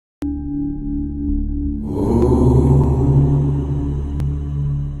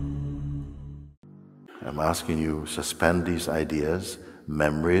asking you suspend these ideas,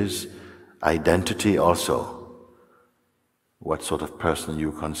 memories, identity also. What sort of person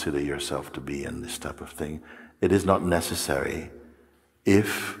you consider yourself to be and this type of thing. It is not necessary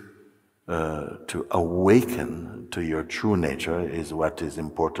if to awaken to your true nature is what is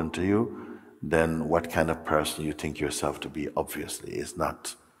important to you, then what kind of person you think yourself to be obviously is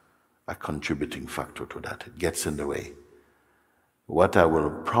not a contributing factor to that. It gets in the way. What I will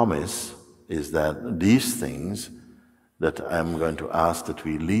promise is that these things that I'm going to ask that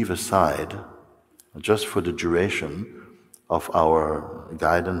we leave aside just for the duration of our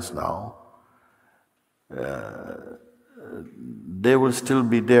guidance now, they will still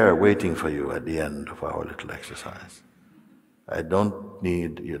be there waiting for you at the end of our little exercise. You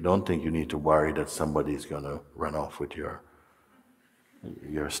don't think you need to worry that somebody is going to run off with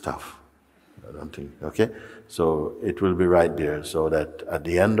your stuff. I don't think, okay? So it will be right there so that at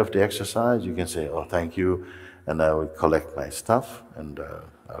the end of the exercise you can say, oh, thank you, and I will collect my stuff and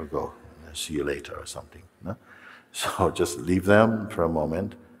I'll go. I'll see you later or something. No? So just leave them for a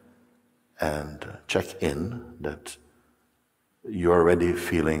moment and check in that you're already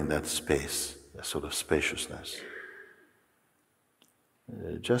feeling that space, that sort of spaciousness.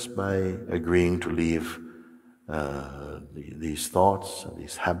 Just by agreeing to leave these thoughts,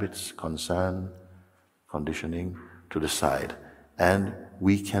 these habits, concern, conditioning to the side. And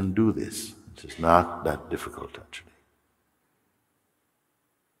we can do this. It is not that difficult actually.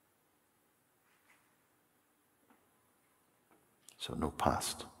 So no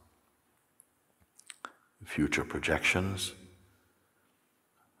past. Future projections,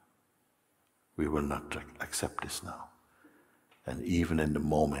 we will not accept this now. And even in the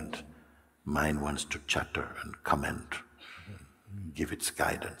moment, mind wants to chatter and comment, and give its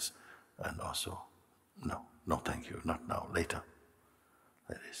guidance, and also, no thank you, not now, later.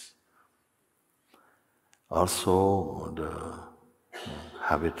 That is. Also the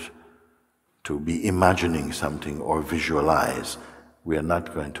habit to be imagining something or visualize. We are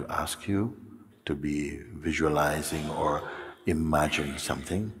not going to ask you to be visualizing or imagine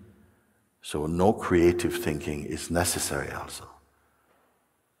something. So no creative thinking is necessary also.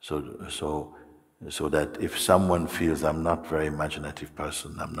 So that if someone feels I'm not a very imaginative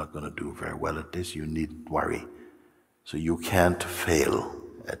person, I'm not going to do very well at this, you needn't worry. So you can't fail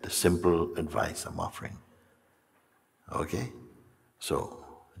at the simple advice I'm offering. Okay? So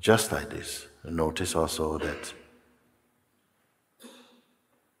just like this, notice also that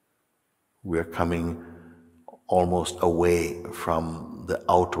we're coming almost away from the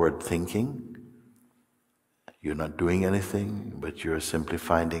outward thinking. You're not doing anything, but you're simply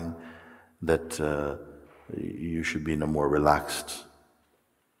finding that you should be in a more relaxed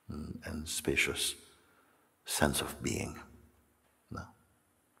and spacious sense of being. No.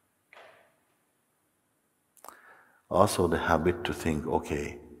 Also the habit to think,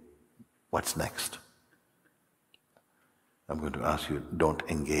 okay, what's next? I'm going to ask you, don't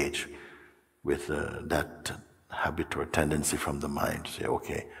engage with that habit or tendency from the mind to say,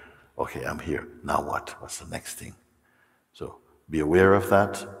 okay, I'm here, now what? What's the next thing? So be aware of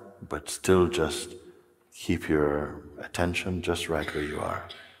that, but still just keep your attention just right where you are.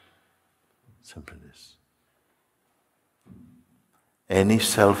 Simply this. Any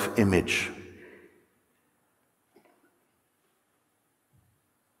self-image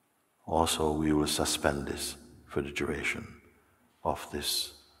also we will suspend this for the duration of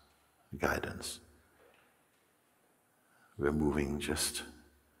this guidance. We're moving just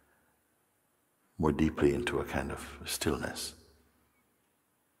more deeply into a kind of stillness.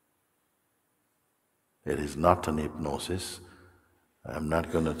 It is not an hypnosis. I'm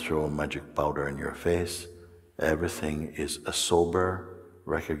not going to throw magic powder in your face. Everything is a sober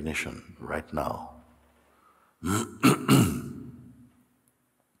recognition right now.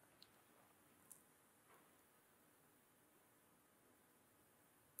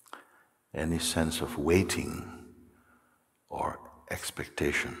 Any sense of waiting or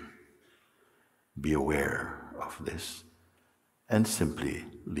expectation, be aware of this and simply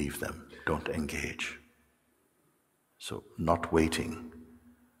leave them. Don't engage. So, not waiting.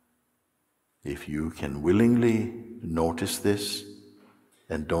 If you can willingly notice this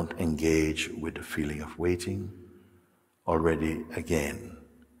and don't engage with the feeling of waiting, already again,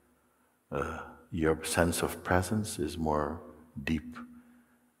 your sense of presence is more deep,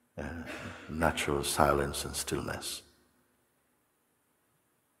 natural silence and stillness.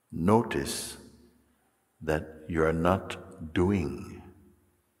 Notice that you are not doing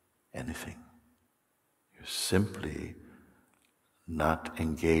anything. You're simply not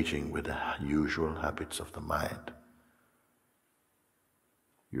engaging with the usual habits of the mind.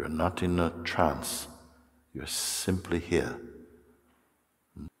 You're not in a trance. You're simply here.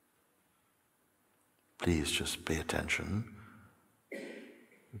 Please just pay attention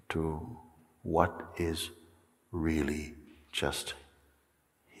to what is really just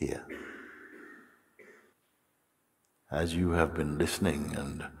here. As you have been listening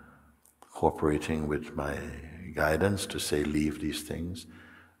and cooperating with my guidance to say leave these things,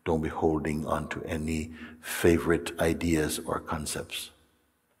 don't be holding on to any favorite ideas or concepts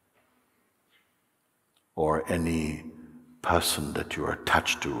or any person that you are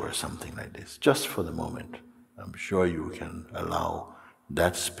attached to or something like this, just for the moment. I'm sure you can allow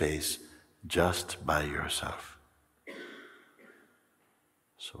that space just by yourself.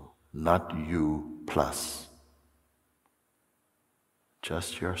 So, not you plus,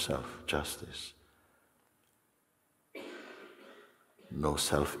 just yourself, just this. No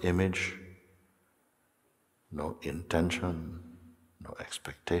self-image, no intention, no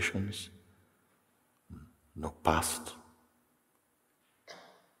expectations, no past.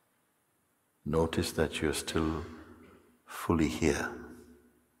 Notice that you're still fully here.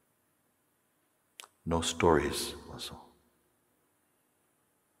 No stories also.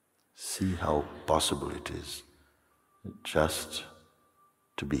 See how possible it is just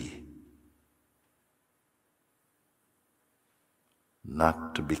to be.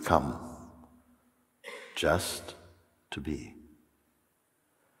 Not to become, just to be.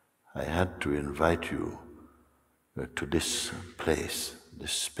 I had to invite you to this place,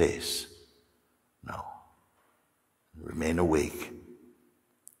 this space now. Remain awake.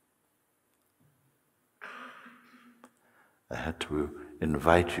 I had to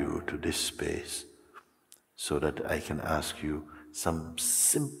invite you to this space so that I can ask you some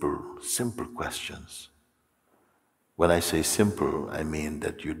simple questions. When I say simple, I mean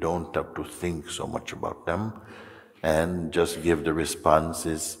that you don't have to think so much about them and just give the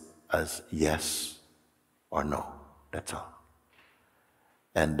responses as yes or no. That's all.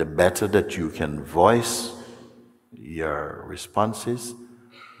 And the better that you can voice your responses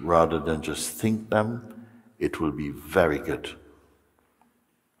rather than just think them, it will be very good.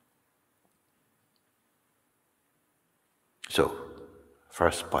 So,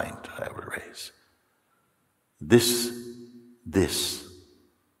 first point I will raise. This,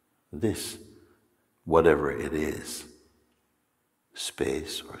 whatever it is,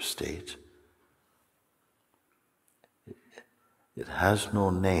 space or state, it has no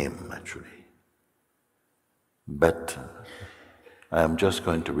name actually. But I am just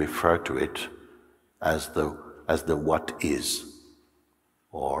going to refer to it as the what is,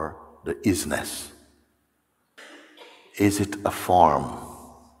 or the isness. Is it a form?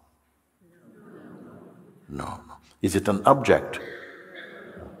 No. Is it an object?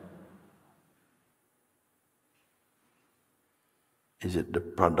 Is it the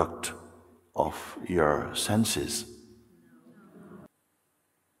product of your senses?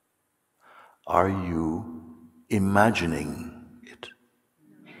 Are you imagining it?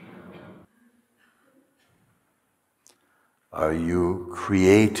 Are you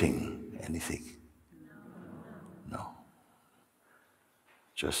creating anything? No.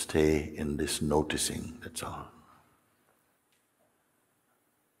 Just stay in this noticing, that's all.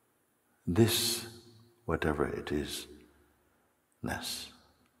 This, whatever it is, ness.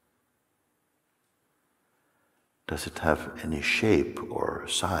 Does it have any shape or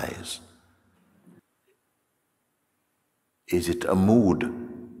size? Is it a mood?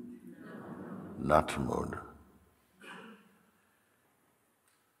 Not a mood.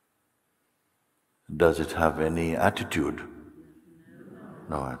 Does it have any attitude?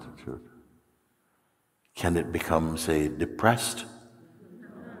 No attitude. Can it become, say, depressed?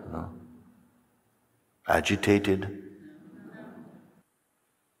 No. Agitated?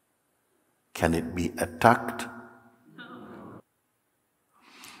 Can it be attacked?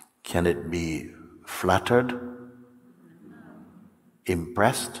 Can it be flattered?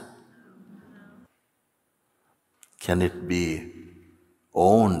 Impressed? Can it be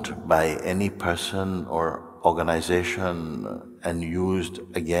owned by any person or organization and used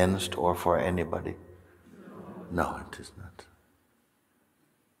against or for anybody? No, it is not.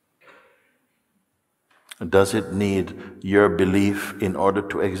 Does it need your belief in order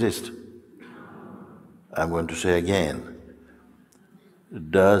to exist? I'm going to say again.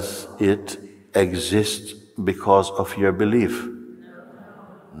 Does it exist because of your belief?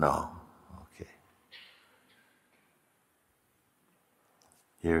 No. Okay.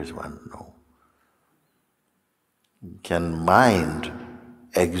 Here's one no. Can mind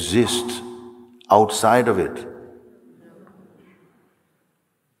exist outside of it?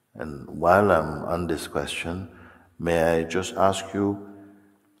 And while I'm on this question, may I just ask you,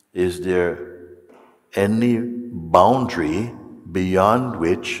 is there any boundary beyond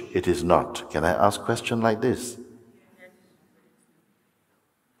which it is not? Can I ask a question like this?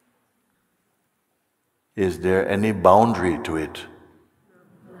 Is there any boundary to it?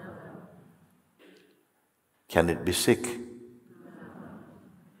 Can it be sick?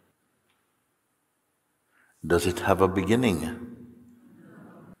 Does it have a beginning?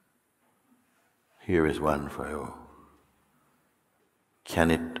 Here is one for you.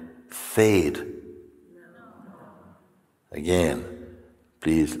 Can it fade? Again,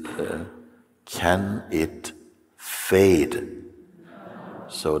 please, can it fade?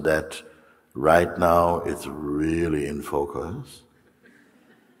 So that right now it's really in focus,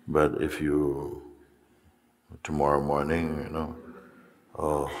 but if you, tomorrow morning,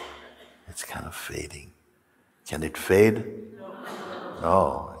 oh, it's kind of fading. Can it fade?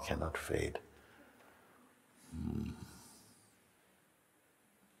 No, it cannot fade.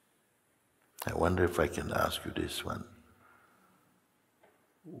 I wonder if I can ask you this one.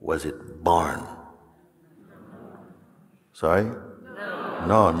 Was it born? Sorry?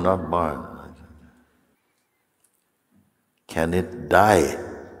 No, not born. Can it die?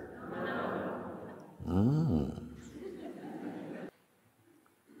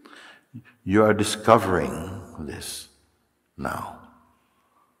 You are discovering this now.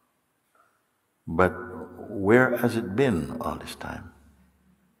 But where has it been all this time?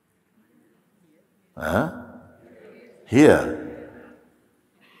 Here.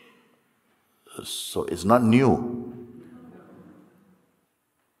 So it's not new.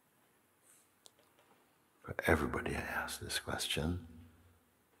 For everybody I ask this question.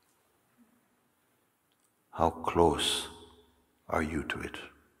 How close are you to it?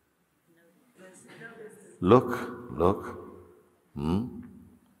 Look.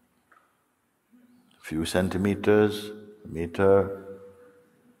 Few centimeters, meter.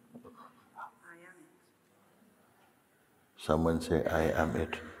 Someone say, I am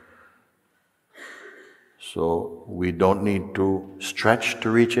it. So we don't need to stretch to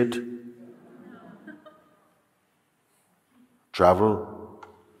reach it? Travel?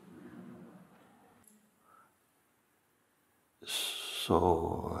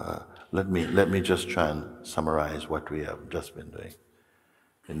 So let me just try and summarize what we have just been doing.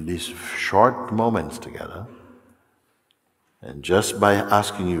 In these short moments together, and just by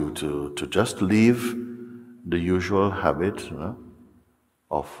asking you to just leave the usual habit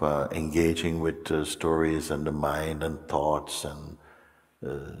of engaging with stories and the mind and thoughts and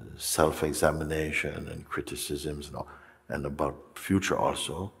self-examination and criticisms and about future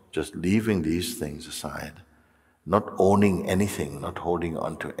also, just leaving these things aside, not owning anything, not holding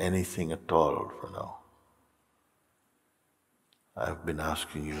on to anything at all for now. I've been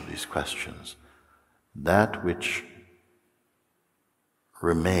asking you these questions. That which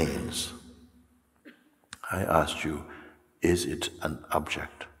remains, I asked you, is it an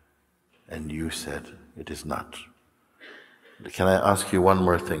object? And you said it is not. Can I ask you one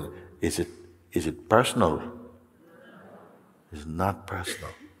more thing? Is it personal? It's not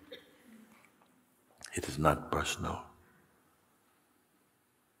personal. It is not personal.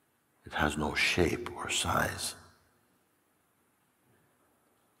 It has no shape or size.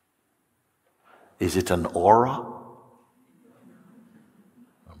 Is it an aura?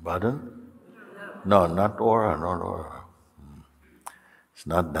 Pardon? No, not aura, not aura. It's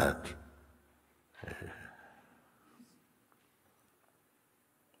not that.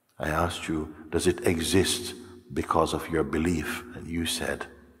 I asked you, does it exist because of your belief? And you said,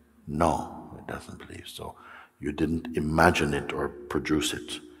 no, it doesn't believe. So you didn't imagine it or produce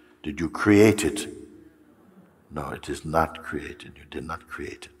it. Did you create it? No, it is not created. You did not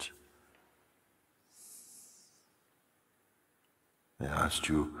create it. I asked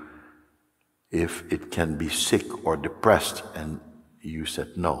you if it can be sick or depressed, and you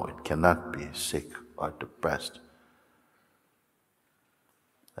said no, it cannot be sick or depressed.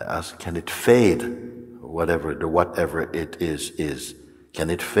 I asked, can it fade? Whatever it is. Can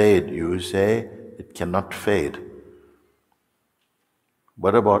it fade? You say it cannot fade.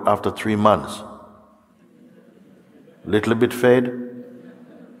 What about after 3 months? Little bit fade?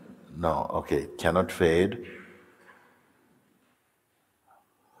 No, okay, cannot fade.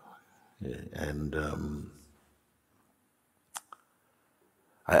 And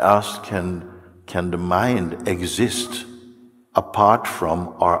I asked, can the mind exist apart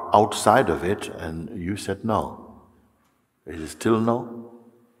from or outside of it? And you said no. Is it still no?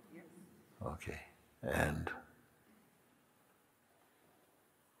 Okay. And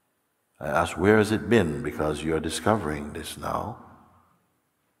I asked, where has it been? Because you're discovering this now.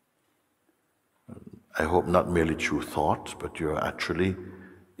 I hope not merely through thought, but you're actually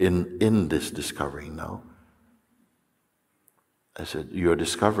in this discovering now. I said, you're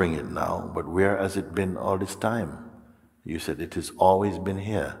discovering it now, but where has it been all this time? You said, it has always been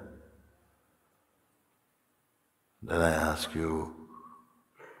here. Then I ask you,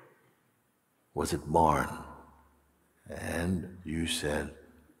 was it born? And you said,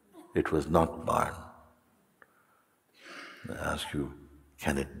 it was not born. I ask you,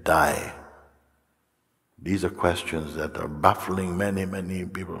 can it die? These are questions that are baffling many, many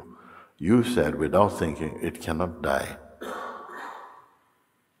people. You said, without thinking, it cannot die.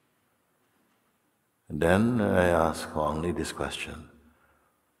 And then I ask only this question,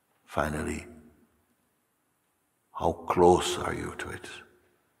 finally, how close are you to it?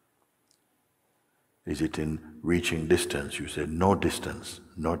 Is it in reaching distance? You said, no distance,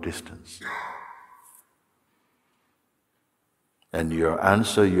 no distance. And your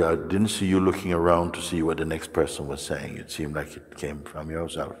answer, I didn't see you looking around to see what the next person was saying. It seemed like it came from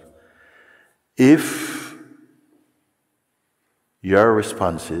yourself. If your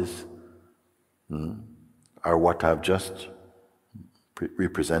responses are what I've just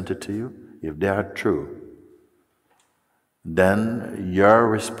represented to you, if they are true, then your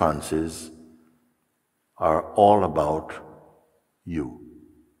responses are all about you,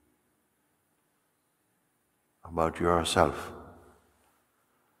 about yourself,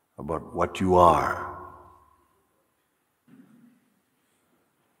 about what you are.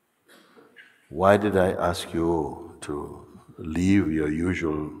 Why did I ask you to leave your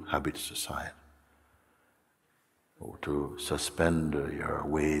usual habits aside, or to suspend your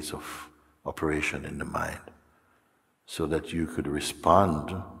ways of operation in the mind, so that you could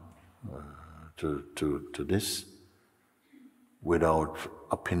respond to this without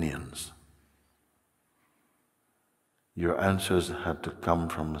opinions? Your answers had to come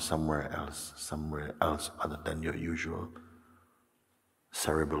from somewhere else other than your usual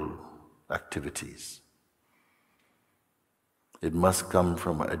cerebral activities. It must come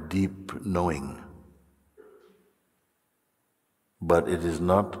from a deep knowing. But it is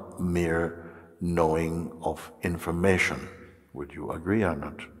not mere knowing of information. Would you agree or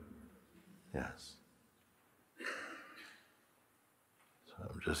not? Yes. So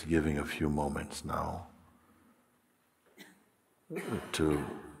I'm just giving a few moments now to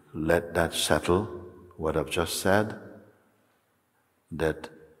let that settle, what I've just said, that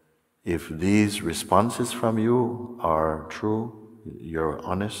if these responses from you are true, you're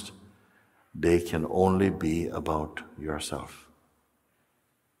honest, they can only be about yourself,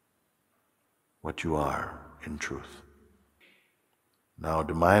 what you are in truth. Now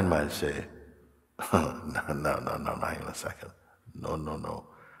the mind might say, no, hang on a second. No.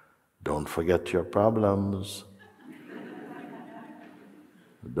 Don't forget your problems.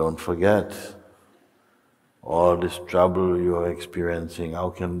 Don't forget all this trouble you are experiencing. How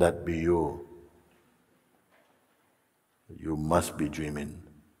can that be you? You must be dreaming.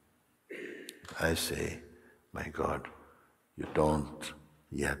 I say, my God, you don't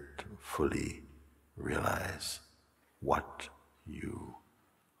yet fully realize what you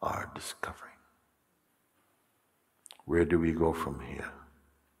are discovering. Where do we go from here?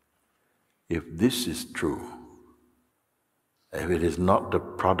 If this is true, if it is not the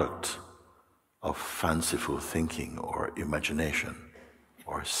product of fanciful thinking or imagination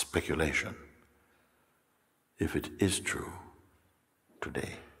or speculation, if it is true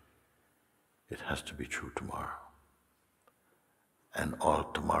today, it has to be true tomorrow and all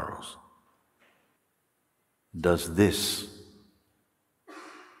tomorrows. Does this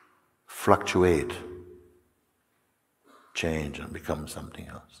fluctuate, change and become something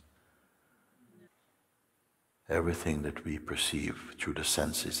else? Everything that we perceive through the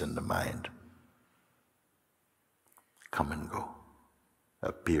senses and the mind come and go,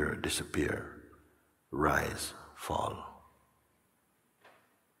 appear, disappear, rise, fall,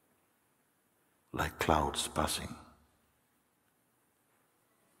 like clouds passing.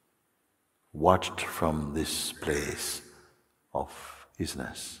 Watched from this place of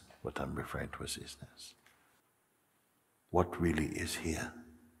isness, what I'm referring to as isness. What really is here?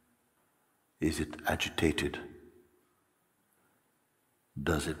 Is it agitated?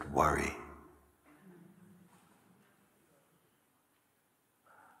 Does it worry?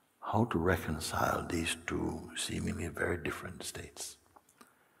 How to reconcile these two seemingly very different states?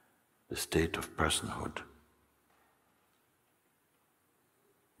 The state of personhood,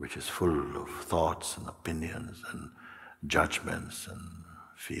 which is full of thoughts and opinions and judgments and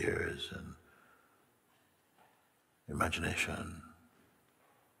fears and imagination,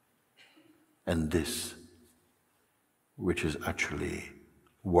 and this, which is actually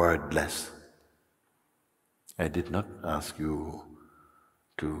wordless. I did not ask you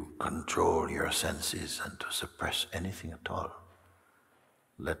to control your senses and to suppress anything at all.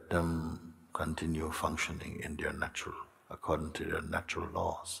 Let them continue functioning in their natural, according to their natural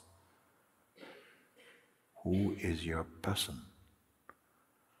laws. Who is your person?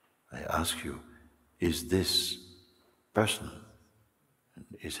 I ask you, is this person?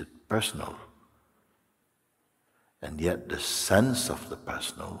 Is it personal? And yet the sense of the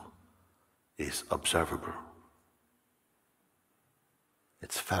personal is observable.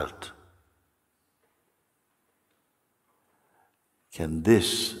 It's felt. Can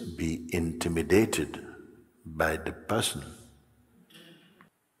this be intimidated by the person?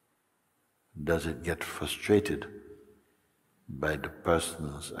 Does it get frustrated by the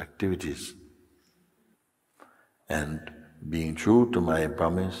person's activities? And being true to my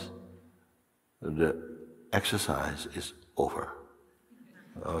promise, the exercise is over.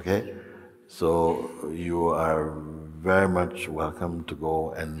 Okay? So you are very much welcome to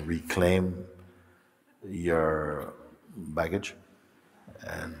go and reclaim your baggage,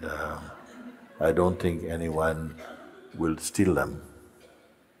 and I don't think anyone will steal them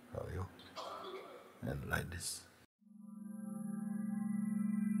from you. And like this.